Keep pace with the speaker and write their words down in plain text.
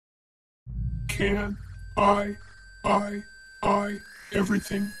can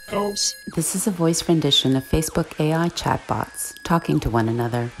everything else. This is a voice rendition of Facebook AI chatbots talking to one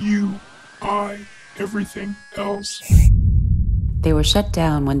another. You, everything else. They were shut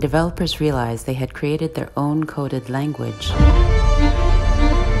down when developers realized they had created their own coded language.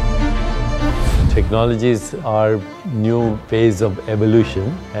 Technologies are new phase of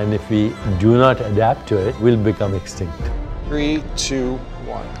evolution, and if we do not adapt to it, we'll become extinct. 3, 2,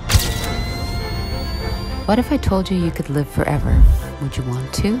 1. What if I told you you could live forever? Would you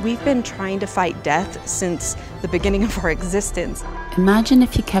want to? We've been trying to fight death since the beginning of our existence. Imagine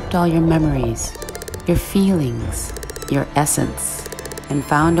if you kept all your memories, your feelings, your essence, and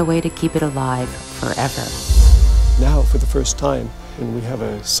found a way to keep it alive forever. Now, for the first time, and we have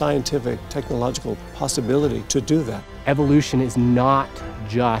a scientific, technological possibility to do that. Evolution is not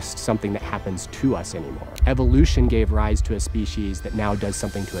just something that happens to us anymore. Evolution gave rise to a species that now does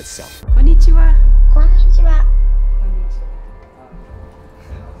something to itself. Konnichiwa. Konnichiwa.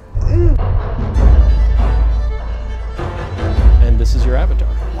 And this is your avatar.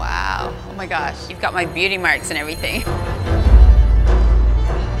 Wow. Oh my gosh. You've got my beauty marks and everything.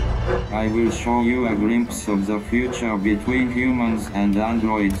 I will show you a glimpse of the future between humans and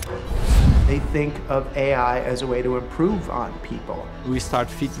androids. They think of AI as a way to improve on people. We start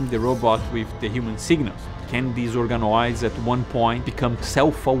fitting the robot with the human signals. Can these organoids at one point become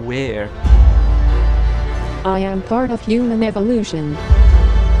self-aware? I am part of human evolution.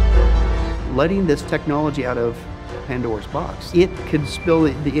 Letting this technology out of Pandora's box, it could spell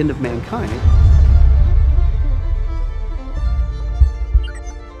the end of mankind.